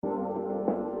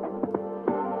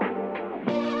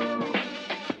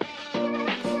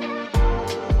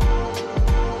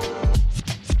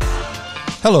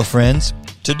Hello, friends.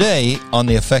 Today on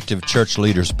the Effective Church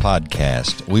Leaders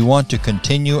podcast, we want to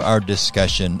continue our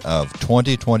discussion of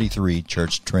 2023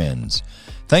 church trends.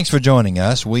 Thanks for joining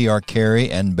us. We are Carrie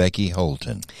and Becky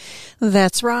Holton.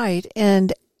 That's right.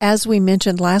 And as we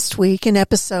mentioned last week in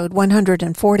episode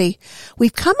 140,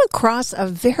 we've come across a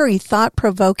very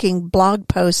thought-provoking blog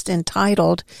post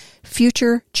entitled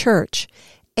Future Church,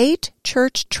 8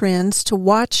 Church Trends to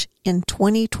Watch in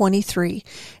 2023,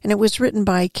 and it was written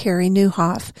by Carrie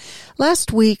Newhoff.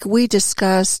 Last week, we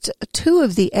discussed 2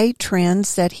 of the 8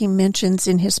 trends that he mentions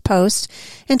in his post,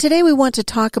 and today we want to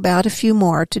talk about a few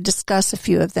more, to discuss a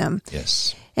few of them.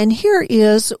 Yes. And here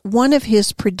is one of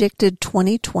his predicted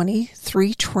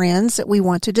 2023 trends that we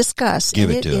want to discuss.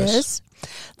 Give it to us.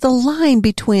 The line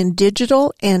between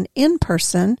digital and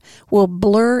in-person will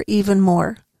blur even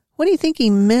more. What do you think he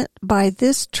meant by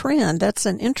this trend? That's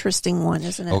an interesting one,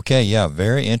 isn't it? Okay, yeah,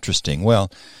 very interesting.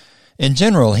 Well, in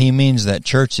general, he means that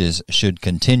churches should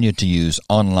continue to use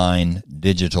online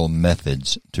digital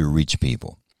methods to reach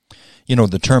people. You know,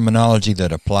 the terminology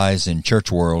that applies in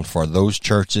church world for those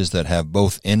churches that have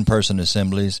both in-person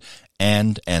assemblies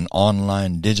and an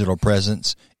online digital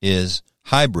presence is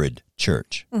hybrid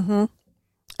church. Mm-hmm.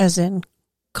 As in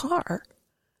car.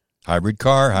 Hybrid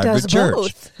car, hybrid church.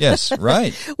 Both. Yes,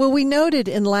 right. Well, we noted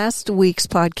in last week's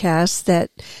podcast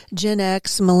that Gen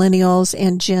X, Millennials,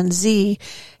 and Gen Z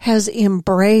has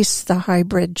embraced the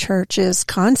hybrid churches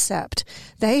concept.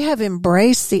 They have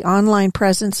embraced the online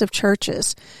presence of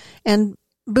churches. And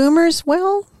boomers,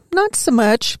 well, not so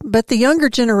much, but the younger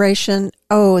generation,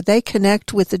 they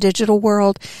connect with the digital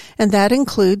world, and that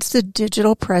includes the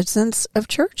digital presence of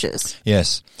churches.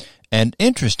 Yes, and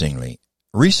interestingly,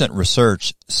 recent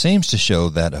research seems to show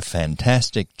that a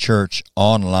fantastic church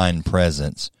online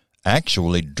presence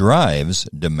actually drives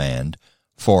demand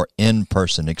for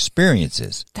in-person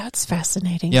experiences. That's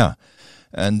fascinating. Yeah,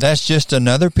 and that's just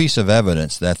another piece of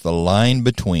evidence that the line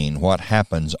between what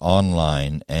happens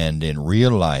online and in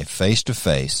real life,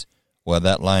 face-to-face, well,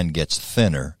 that line gets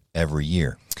thinner every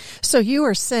year. So you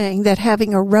are saying that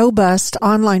having a robust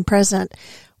online presence,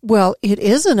 well, it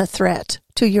isn't a threat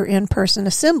to your in-person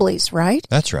assemblies, right?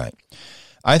 That's right.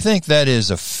 I think that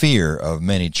is a fear of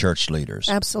many church leaders.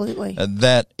 Absolutely.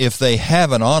 That if they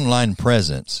have an online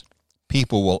presence,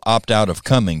 people will opt out of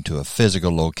coming to a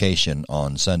physical location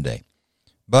on Sunday.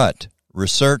 But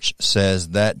research says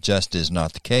that just is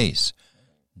not the case.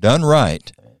 Done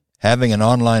right, having an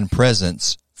online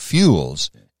presence fuels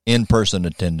in-person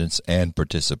attendance and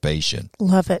participation.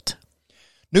 Love it.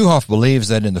 Newhoff believes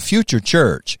that in the future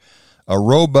church, a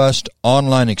robust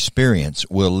online experience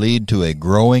will lead to a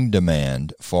growing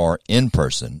demand for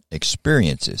in-person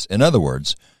experiences. In other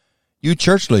words, you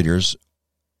church leaders,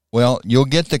 well, you'll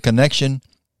get the connection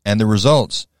and the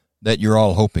results that you're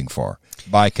all hoping for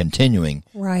by continuing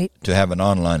to have an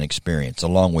online experience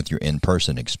along with your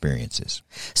in-person experiences.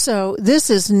 So this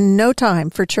is no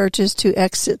time for churches to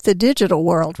exit the digital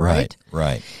world, right?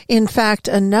 Right. In fact,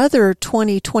 another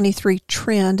 2023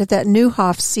 trend that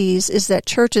Newhoff sees is that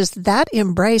churches that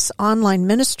embrace online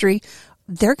ministry,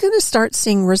 they're going to start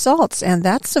seeing results, and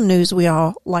that's some news we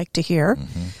all like to hear.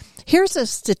 Mm-hmm. Here's a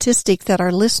statistic that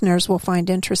our listeners will find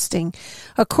interesting.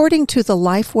 According to the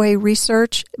Lifeway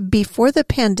research, before the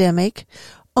pandemic,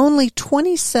 only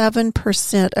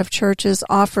 27% of churches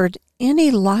offered any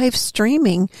live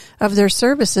streaming of their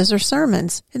services or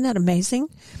sermons. Isn't that amazing?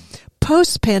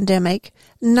 Post-pandemic,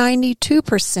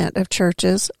 92% of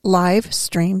churches live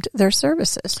streamed their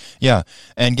services. Yeah,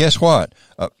 and guess what?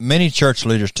 Many church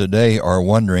leaders today are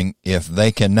wondering if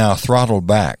they can now throttle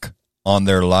back on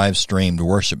their live-streamed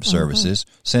worship services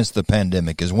since the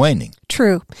pandemic is waning.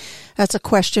 True. That's a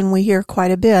question we hear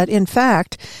quite a bit. In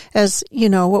fact, as you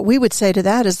know, what we would say to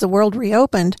that is the world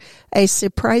reopened, a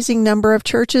surprising number of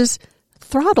churches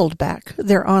throttled back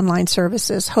their online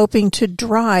services, hoping to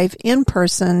drive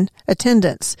in-person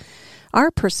attendance. Our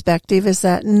perspective is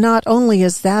that not only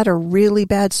is that a really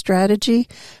bad strategy,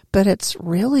 but it's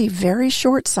really very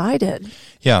short-sighted.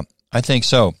 Yeah, I think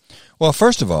so. Well,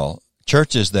 first of all,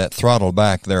 churches that throttle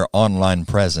back their online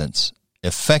presence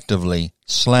effectively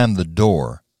slam the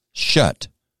door shut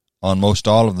on most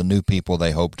all of the new people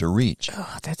they hope to reach.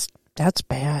 Oh, that's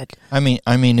bad. I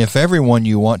mean, if everyone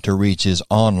you want to reach is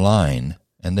online,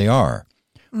 and they are,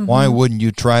 why wouldn't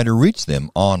you try to reach them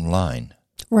online?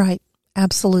 Right.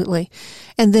 Absolutely.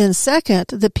 And then second,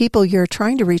 the people you're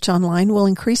trying to reach online will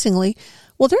increasingly,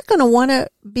 they're going to want to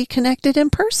be connected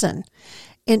in person.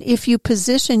 And if you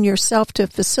position yourself to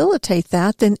facilitate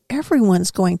that, then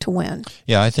everyone's going to win.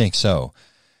 Yeah, I think so.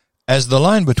 As the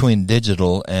line between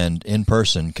digital and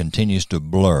in-person continues to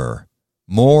blur,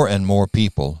 more and more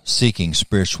people seeking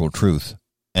spiritual truth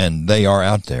and they are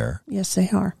out there. Yes, they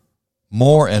are.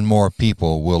 More and more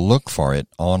people will look for it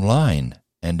online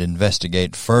and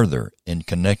investigate further in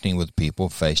connecting with people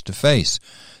face to face.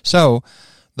 So,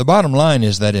 the bottom line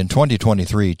is that in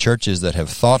 2023, churches that have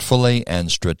thoughtfully and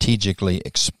strategically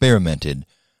experimented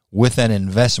with an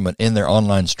investment in their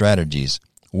online strategies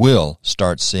will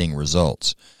start seeing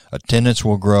results. Attendance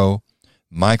will grow,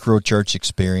 micro-church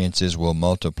experiences will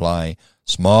multiply,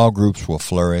 small groups will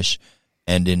flourish,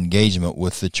 and engagement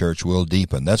with the church will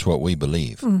deepen. That's what we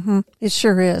believe. Mm-hmm. It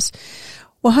sure is.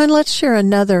 Well, hon, let's share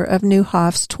another of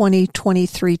Neuhoff's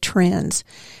 2023 trends,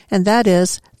 and that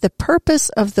is the purpose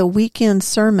of the weekend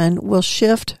sermon will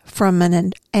shift from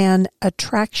an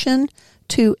attraction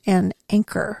to an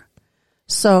anchor.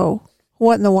 So,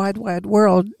 what in the wide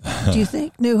world do you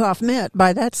think Neuhoff meant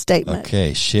by that statement?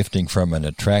 Okay, shifting from an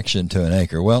attraction to an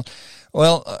anchor. Well,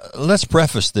 let's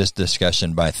preface this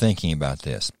discussion by thinking about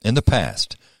this. In the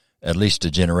past, at least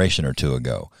a generation or two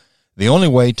ago, the only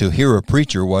way to hear a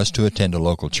preacher was to attend a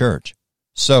local church.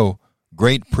 So,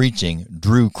 great preaching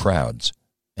drew crowds.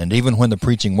 And even when the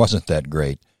preaching wasn't that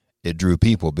great, it drew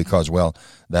people because, well,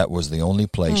 that was the only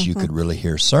place you could really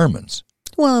hear sermons.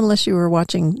 Well, unless you were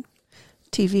watching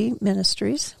TV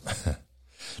ministries.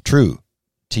 True,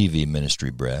 TV ministry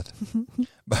breath.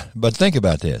 But think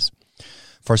about this.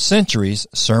 For centuries,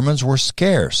 sermons were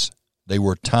scarce. They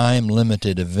were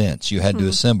time-limited events. You had to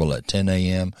assemble at 10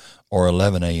 a.m. or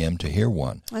 11 a.m. to hear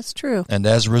one. That's true. And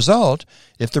as a result,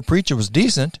 if the preacher was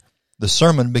decent, the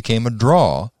sermon became a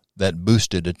draw that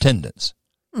boosted attendance.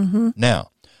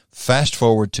 Now, fast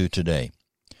forward to today.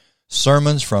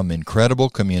 Sermons from incredible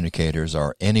communicators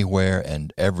are anywhere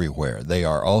and everywhere. They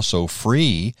are also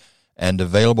free and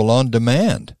available on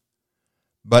demand.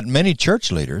 But many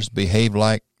church leaders behave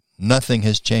like nothing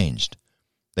has changed.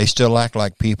 They still act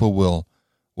like people will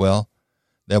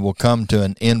come to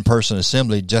an in-person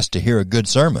assembly just to hear a good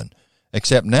sermon.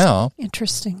 Except now...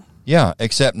 Interesting. Yeah,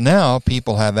 except now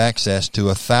people have access to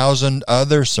 1,000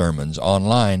 other sermons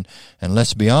online, and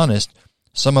let's be honest,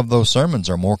 some of those sermons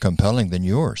are more compelling than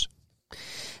yours.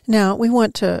 Now, we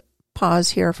want to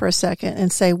pause here for a second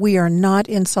and say we are not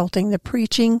insulting the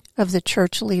preaching of the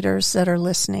church leaders that are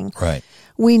listening. Right.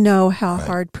 We know how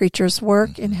hard preachers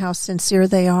work and how sincere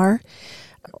they are.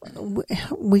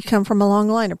 We come from a long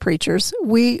line of preachers.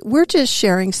 We're just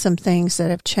sharing some things that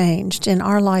have changed in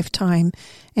our lifetime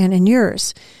and in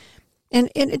yours. And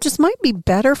it just might be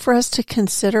better for us to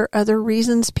consider other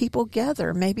reasons people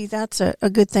gather. Maybe that's a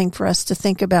good thing for us to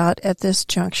think about at this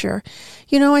juncture.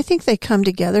 You know, I think they come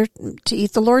together to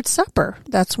eat the Lord's Supper.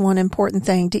 That's one important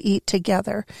thing, to eat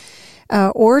together.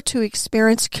 Or to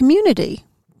experience community.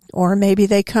 Or maybe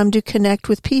they come to connect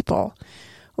with people.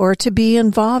 Or to be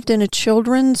involved in a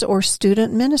children's or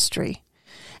student ministry.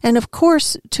 And of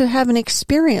course, to have an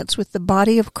experience with the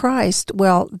body of Christ,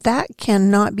 well, that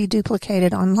cannot be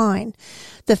duplicated online.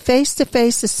 The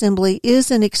face-to-face assembly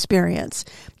is an experience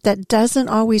that doesn't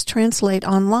always translate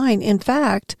online. In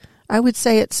fact, I would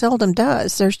say it seldom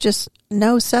does. There's just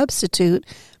no substitute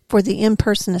for the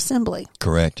in-person assembly.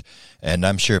 Correct. And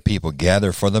I'm sure people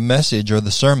gather for the message or the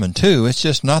sermon too. It's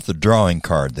just not the drawing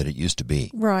card that it used to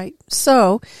be. Right.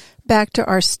 So, back to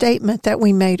our statement that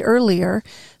we made earlier,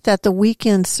 that the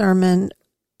weekend sermon,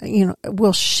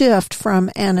 will shift from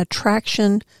an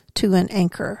attraction to an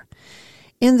anchor.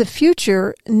 In the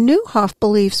future, Neuhoff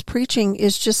believes preaching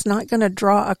is just not going to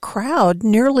draw a crowd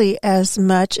nearly as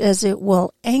much as it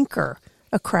will anchor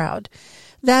a crowd.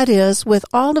 That is, with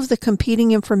all of the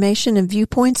competing information and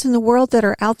viewpoints in the world that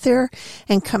are out there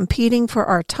and competing for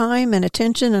our time and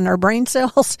attention and our brain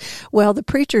cells, well, the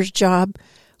preacher's job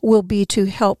will be to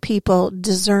help people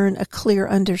discern a clear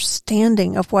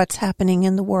understanding of what's happening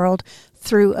in the world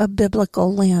through a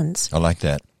biblical lens. I like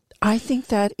that. I think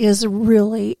that is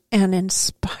really an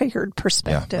inspired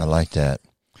perspective. Yeah, I like that.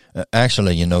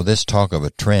 Actually, this talk of a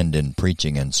trend in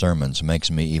preaching and sermons makes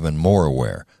me even more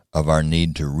aware of our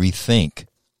need to rethink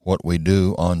what we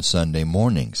do on Sunday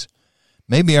mornings.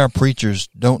 Maybe our preachers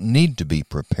don't need to be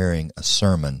preparing a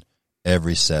sermon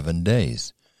every 7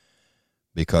 days,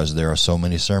 because there are so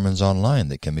many sermons online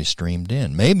that can be streamed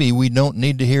in. Maybe we don't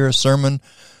need to hear a sermon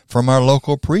from our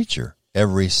local preacher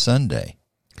every Sunday.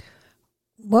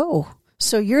 Whoa.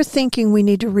 So you're thinking we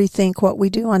need to rethink what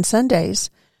we do on Sundays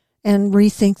and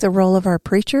rethink the role of our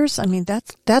preachers? I mean,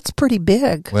 that's pretty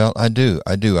big. Well, I do.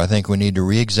 I think we need to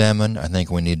re-examine. I think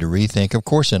we need to rethink, of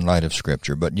course, in light of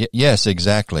Scripture. But yes,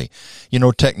 exactly.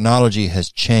 Technology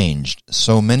has changed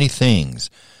so many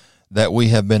things that we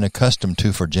have been accustomed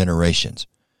to for generations.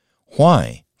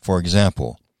 Why, for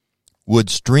example,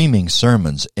 would streaming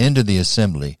sermons into the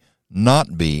assembly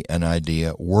not be an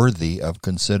idea worthy of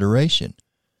consideration?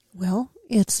 Well,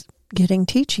 it's getting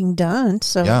teaching done,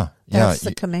 so that's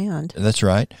the command. That's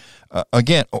right.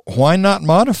 Again, why not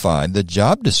modify the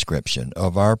job description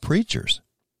of our preachers?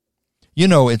 You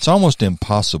know, it's almost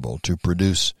impossible to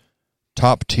produce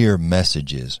top-tier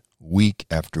messages week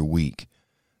after week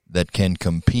that can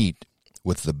compete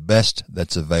with the best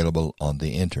that's available on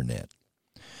the Internet.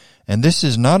 And this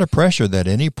is not a pressure that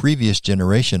any previous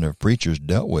generation of preachers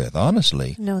dealt with,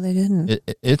 honestly. No, they didn't.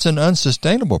 It's an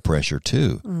unsustainable pressure,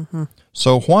 too. Mm-hmm.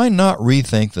 So why not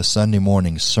rethink the Sunday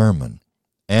morning sermon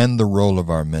and the role of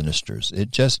our ministers?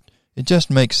 It just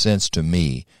makes sense to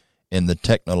me in the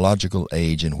technological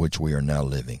age in which we are now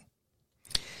living.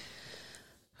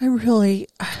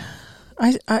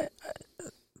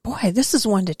 Boy, this is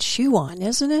one to chew on,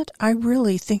 isn't it? I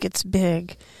really think it's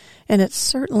big, and it's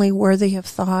certainly worthy of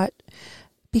thought,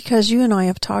 because you and I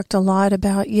have talked a lot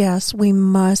about, yes, we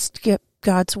must get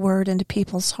God's word into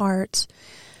people's hearts.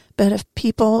 But if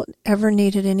people ever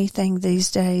needed anything these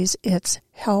days, it's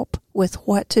help with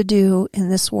what to do in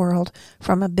this world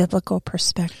from a biblical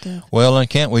perspective. Well, and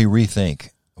can't we rethink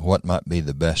what might be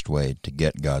the best way to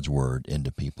get God's word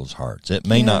into people's hearts? It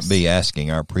may not be asking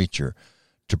our preacher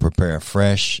to prepare a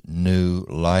fresh, new,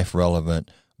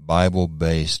 life-relevant,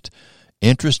 Bible-based,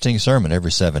 interesting sermon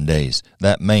every 7 days.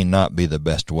 That may not be the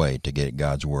best way to get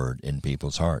God's word in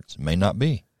people's hearts. It may not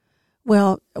be.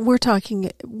 Well,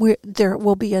 there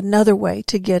will be another way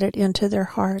to get it into their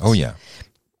hearts. Oh, yeah.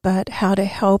 But how to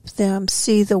help them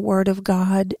see the Word of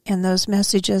God and those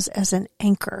messages as an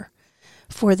anchor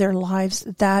for their lives,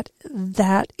 that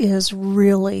is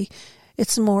really,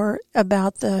 it's more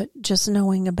about the just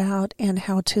knowing about and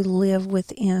how to live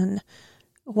within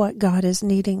what God is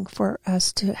needing for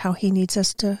us to, how He needs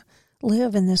us to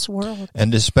live in this world.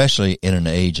 And especially in an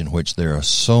age in which there are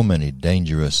so many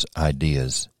dangerous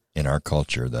ideas in our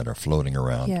culture that are floating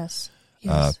around. Yes.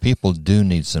 People do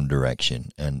need some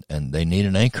direction, and they need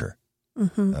an anchor.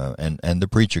 Mm-hmm. And the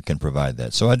preacher can provide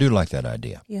that. So I do like that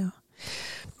idea. Yeah.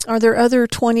 Are there other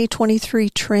 2023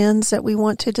 trends that we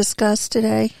want to discuss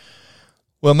today?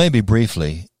 Well, maybe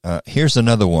briefly. Here's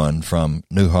another one from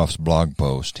Newhoff's blog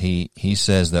post. He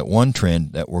says that one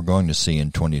trend that we're going to see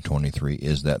in 2023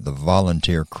 is that the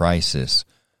volunteer crisis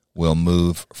will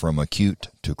move from acute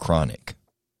to chronic.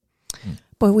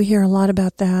 Boy, we hear a lot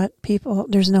about that.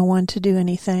 There's no one to do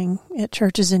anything at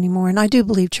churches anymore. And I do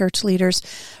believe church leaders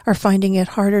are finding it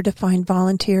harder to find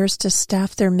volunteers to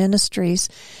staff their ministries.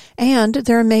 And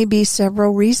there may be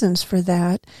several reasons for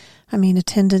that. I mean,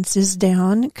 attendance is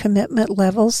down, commitment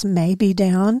levels may be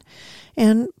down,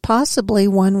 and possibly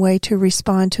one way to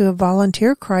respond to a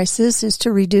volunteer crisis is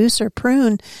to reduce or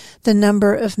prune the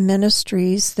number of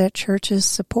ministries that churches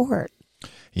support.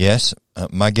 Yes,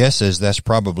 my guess is that's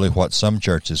probably what some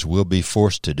churches will be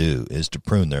forced to do, is to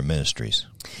prune their ministries.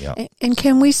 Yeah. And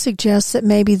can we suggest that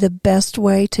maybe the best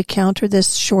way to counter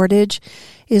this shortage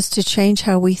is to change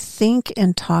how we think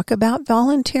and talk about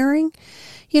volunteering?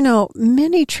 You know,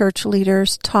 many church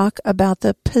leaders talk about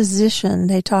the position.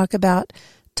 They talk about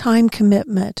time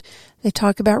commitment. They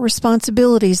talk about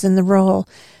responsibilities in the role.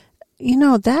 You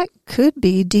know, that could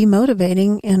be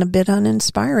demotivating and a bit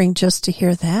uninspiring just to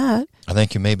hear that. I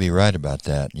think you may be right about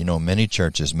that. You know, many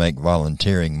churches make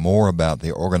volunteering more about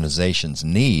the organization's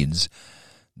needs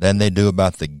than they do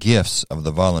about the gifts of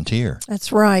the volunteer.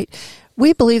 That's right.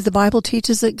 We believe the Bible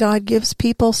teaches that God gives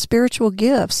people spiritual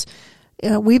gifts.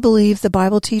 We believe the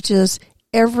Bible teaches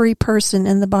every person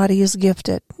in the body is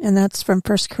gifted, and that's from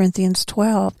 1 Corinthians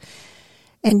 12.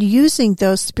 And using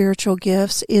those spiritual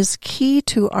gifts is key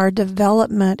to our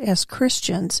development as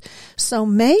Christians. So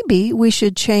maybe we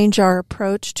should change our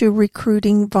approach to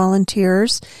recruiting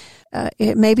volunteers.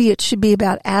 Maybe it should be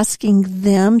about asking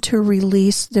them to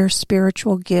release their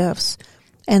spiritual gifts.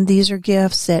 And these are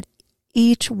gifts that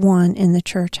each one in the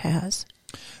church has.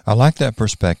 I like that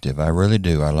perspective. I really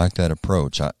do. I like that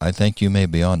approach. I think you may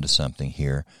be onto something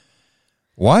here.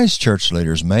 Wise church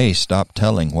leaders may stop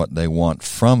telling what they want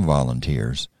from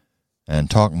volunteers and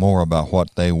talk more about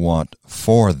what they want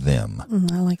for them.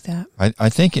 I like that. I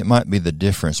think it might be the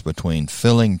difference between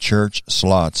filling church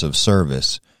slots of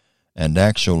service and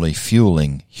actually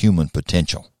fueling human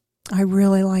potential. I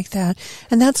really like that.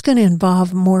 And that's going to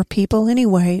involve more people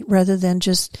anyway, rather than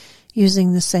just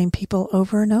using the same people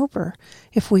over and over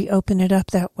if we open it up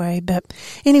that way. But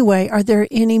anyway, are there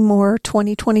any more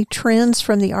 2020 trends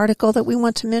from the article that we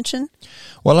want to mention?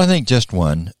 Well, I think just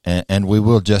one, and we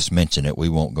will just mention it. We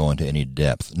won't go into any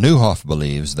depth. Newhoff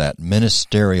believes that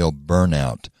ministerial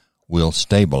burnout will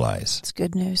stabilize. It's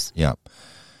good news. Yeah.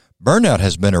 Burnout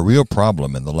has been a real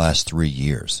problem in the last 3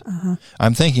 years.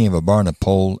 I'm thinking of a Barna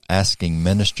poll asking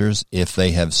ministers if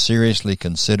they have seriously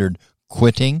considered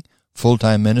quitting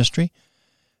full-time ministry.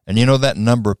 And you know, that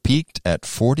number peaked at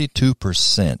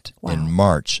 42% in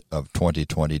March of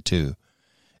 2022.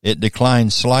 It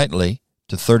declined slightly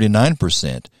to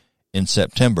 39% in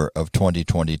September of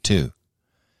 2022.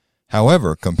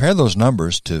 However, compare those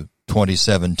numbers to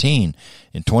 2017.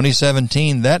 In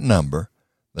 2017, that number,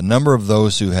 the number of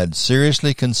those who had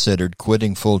seriously considered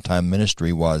quitting full-time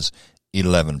ministry, was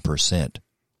 11%.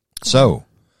 So,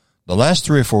 the last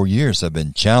 3 or 4 years have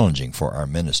been challenging for our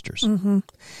ministers. Mm-hmm.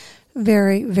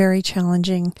 Very, very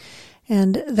challenging.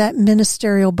 And that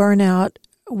ministerial burnout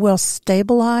will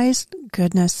stabilize.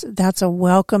 Goodness, that's a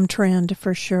welcome trend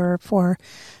for sure for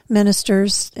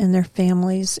ministers and their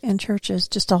families and churches,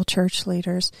 just all church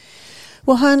leaders.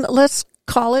 Well, hon, let's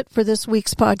call it for this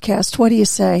week's podcast. What do you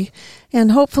say?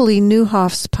 And hopefully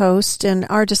Newhoff's post and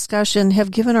our discussion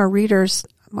have given our readers,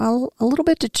 well, a little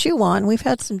bit to chew on. We've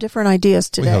had some different ideas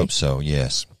today. We hope so,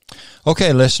 yes.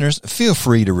 Okay, listeners, feel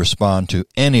free to respond to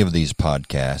any of these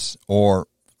podcasts, or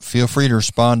feel free to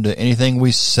respond to anything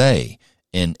we say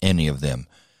in any of them.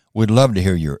 We'd love to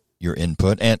hear your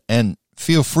input, and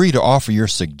feel free to offer your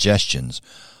suggestions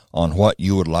on what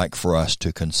you would like for us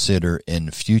to consider in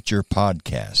future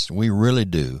podcasts. We really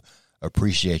do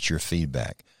appreciate your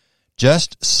feedback.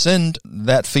 Just send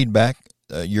that feedback,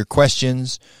 your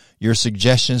questions, your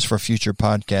suggestions for future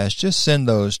podcasts. Just send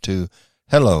those to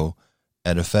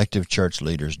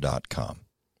hello@effectivechurchleaders.com.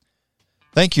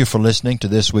 Thank you for listening to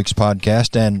this week's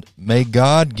podcast, and may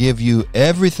God give you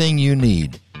everything you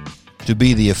need to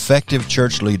be the effective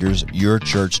church leaders your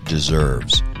church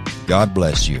deserves. God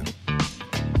bless you.